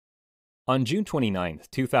On June 29,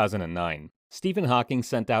 2009, Stephen Hawking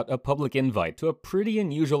sent out a public invite to a pretty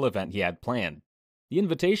unusual event he had planned. The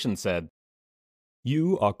invitation said,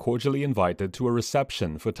 "You are cordially invited to a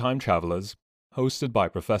reception for time travelers, hosted by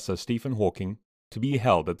Professor Stephen Hawking, to be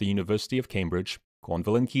held at the University of Cambridge,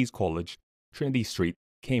 Cornwall and Keyes College, Trinity Street,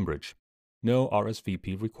 Cambridge. No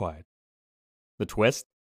RSVP required." The twist?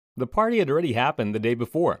 The party had already happened the day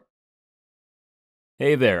before.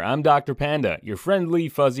 Hey there, I'm Dr. Panda, your friendly,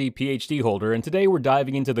 fuzzy PhD holder, and today we're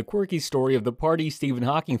diving into the quirky story of the party Stephen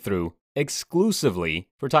Hawking threw exclusively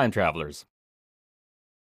for time travelers.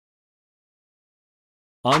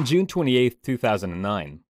 On June 28,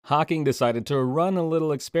 2009, Hawking decided to run a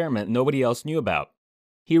little experiment nobody else knew about.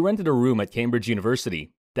 He rented a room at Cambridge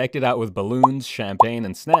University, decked it out with balloons, champagne,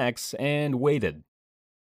 and snacks, and waited.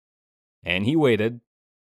 And he waited.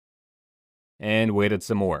 And waited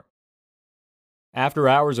some more. After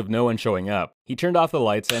hours of no one showing up, he turned off the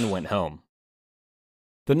lights and went home.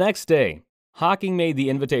 The next day, Hawking made the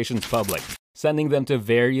invitations public, sending them to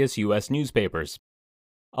various US newspapers.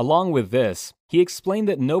 Along with this, he explained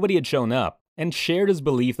that nobody had shown up and shared his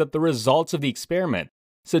belief that the results of the experiment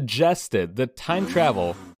suggested that time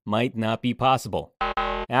travel might not be possible.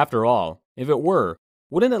 After all, if it were,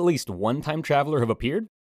 wouldn't at least one time traveler have appeared?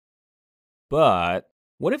 But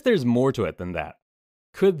what if there's more to it than that?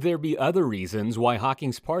 Could there be other reasons why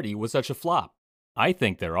Hawking's party was such a flop? I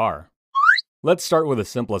think there are. Let's start with the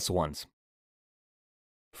simplest ones.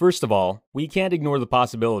 First of all, we can't ignore the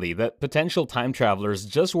possibility that potential time travelers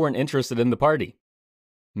just weren't interested in the party.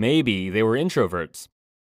 Maybe they were introverts.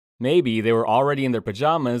 Maybe they were already in their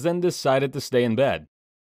pajamas and decided to stay in bed.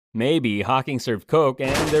 Maybe Hawking served Coke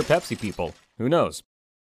and they're Pepsi people. Who knows?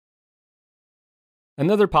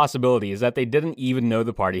 Another possibility is that they didn't even know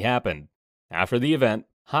the party happened. After the event,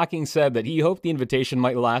 Hawking said that he hoped the invitation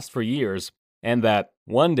might last for years, and that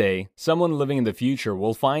one day, someone living in the future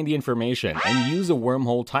will find the information and use a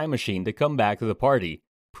wormhole time machine to come back to the party,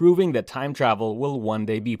 proving that time travel will one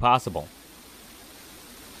day be possible.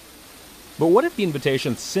 But what if the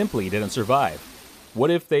invitation simply didn't survive?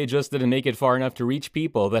 What if they just didn't make it far enough to reach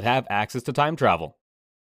people that have access to time travel?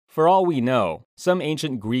 For all we know, some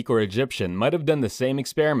ancient Greek or Egyptian might have done the same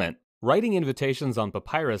experiment, writing invitations on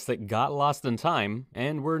papyrus that got lost in time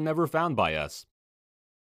and were never found by us.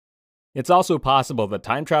 It's also possible that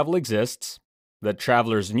time travel exists, that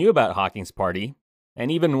travelers knew about Hawking's party, and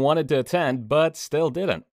even wanted to attend but still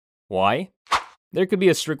didn't. Why? There could be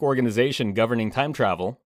a strict organization governing time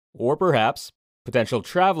travel, or perhaps potential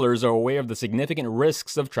travelers are aware of the significant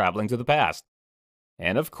risks of traveling to the past.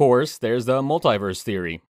 And of course, there's the multiverse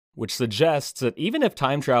theory, which suggests that even if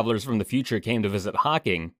time travelers from the future came to visit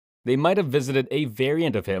Hawking, they might have visited a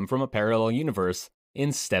variant of him from a parallel universe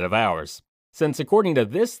instead of ours, since according to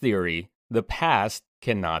this theory, the past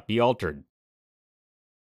cannot be altered.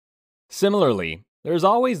 Similarly, there's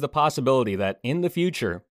always the possibility that in the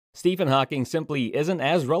future, Stephen Hawking simply isn't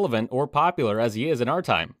as relevant or popular as he is in our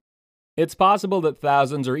time. It's possible that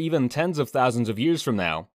thousands or even tens of thousands of years from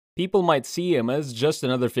now, people might see him as just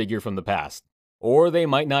another figure from the past, or they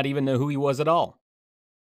might not even know who he was at all.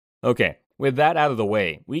 Okay. With that out of the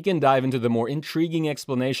way, we can dive into the more intriguing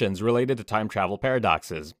explanations related to time travel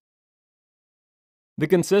paradoxes. The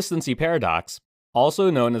consistency paradox, also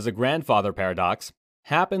known as the grandfather paradox,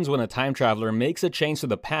 happens when a time traveler makes a change to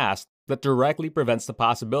the past that directly prevents the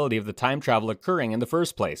possibility of the time travel occurring in the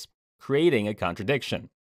first place, creating a contradiction.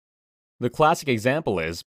 The classic example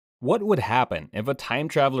is, what would happen if a time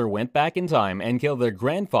traveler went back in time and killed their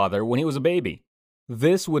grandfather when he was a baby?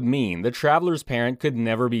 This would mean the traveler's parent could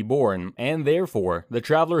never be born, and therefore, the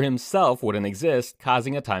traveler himself wouldn't exist,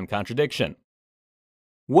 causing a time contradiction.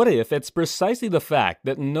 What if it's precisely the fact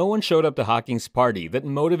that no one showed up to Hawking's party that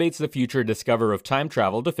motivates the future discoverer of time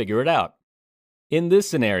travel to figure it out? In this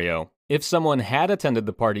scenario, if someone had attended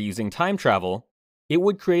the party using time travel, it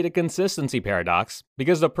would create a consistency paradox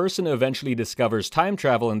because the person who eventually discovers time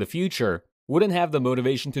travel in the future wouldn't have the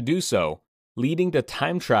motivation to do so, leading to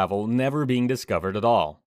time travel never being discovered at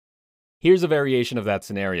all. Here's a variation of that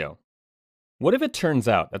scenario. What if it turns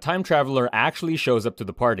out a time traveler actually shows up to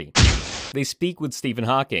the party? They speak with Stephen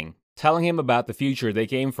Hawking, telling him about the future they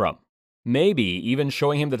came from, maybe even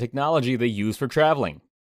showing him the technology they use for traveling.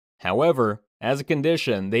 However, as a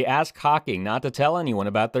condition, they ask Hawking not to tell anyone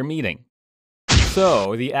about their meeting.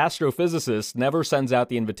 So, the astrophysicist never sends out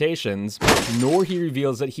the invitations, nor he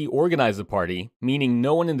reveals that he organized the party, meaning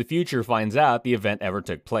no one in the future finds out the event ever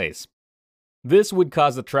took place. This would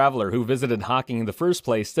cause the traveler who visited Hawking in the first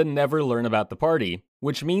place to never learn about the party,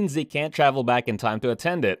 which means they can't travel back in time to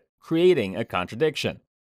attend it, creating a contradiction.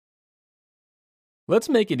 Let's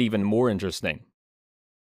make it even more interesting.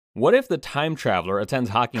 What if the time traveler attends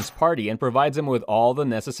Hawking's party and provides him with all the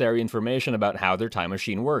necessary information about how their time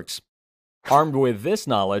machine works? Armed with this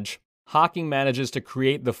knowledge, Hawking manages to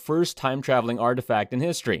create the first time-traveling artifact in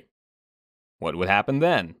history. What would happen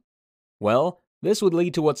then? Well, this would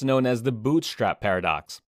lead to what's known as the bootstrap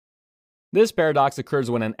paradox. This paradox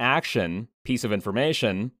occurs when an action, piece of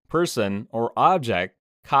information, person, or object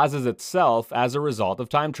causes itself as a result of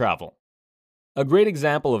time travel. A great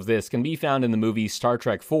example of this can be found in the movie Star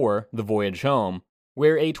Trek IV: The Voyage Home,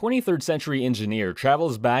 where a 23rd century engineer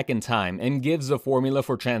travels back in time and gives the formula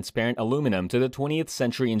for transparent aluminum to the 20th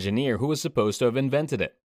century engineer who was supposed to have invented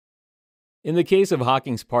it. In the case of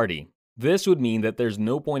Hawking's party, this would mean that there's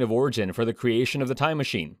no point of origin for the creation of the time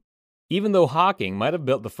machine. Even though Hawking might have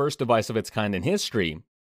built the first device of its kind in history,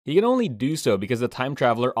 he can only do so because the time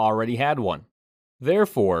traveler already had one.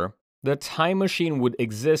 Therefore, the time machine would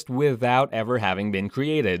exist without ever having been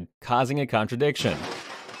created, causing a contradiction.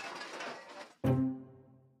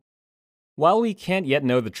 While we can't yet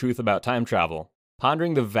know the truth about time travel,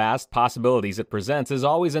 pondering the vast possibilities it presents is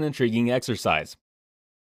always an intriguing exercise.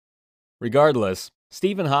 Regardless,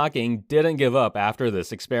 Stephen Hawking didn't give up after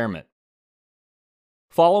this experiment.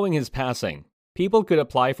 Following his passing, people could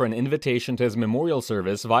apply for an invitation to his memorial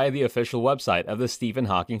service via the official website of the Stephen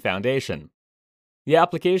Hawking Foundation. The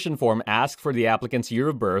application form asked for the applicant's year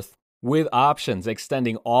of birth, with options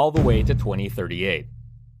extending all the way to 2038.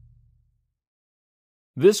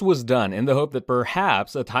 This was done in the hope that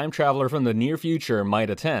perhaps a time traveler from the near future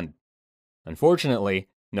might attend. Unfortunately,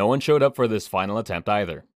 no one showed up for this final attempt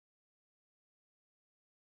either.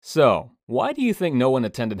 So, why do you think no one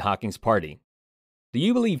attended Hawking's party? Do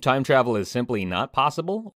you believe time travel is simply not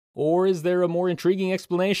possible, or is there a more intriguing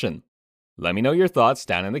explanation? Let me know your thoughts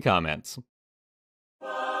down in the comments.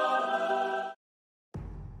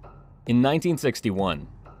 In 1961,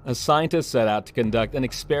 a scientist set out to conduct an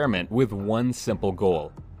experiment with one simple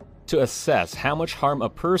goal: to assess how much harm a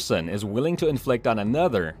person is willing to inflict on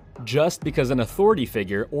another just because an authority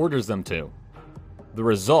figure orders them to. The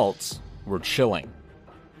results were chilling.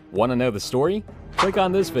 Want to know the story? Click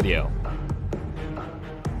on this video.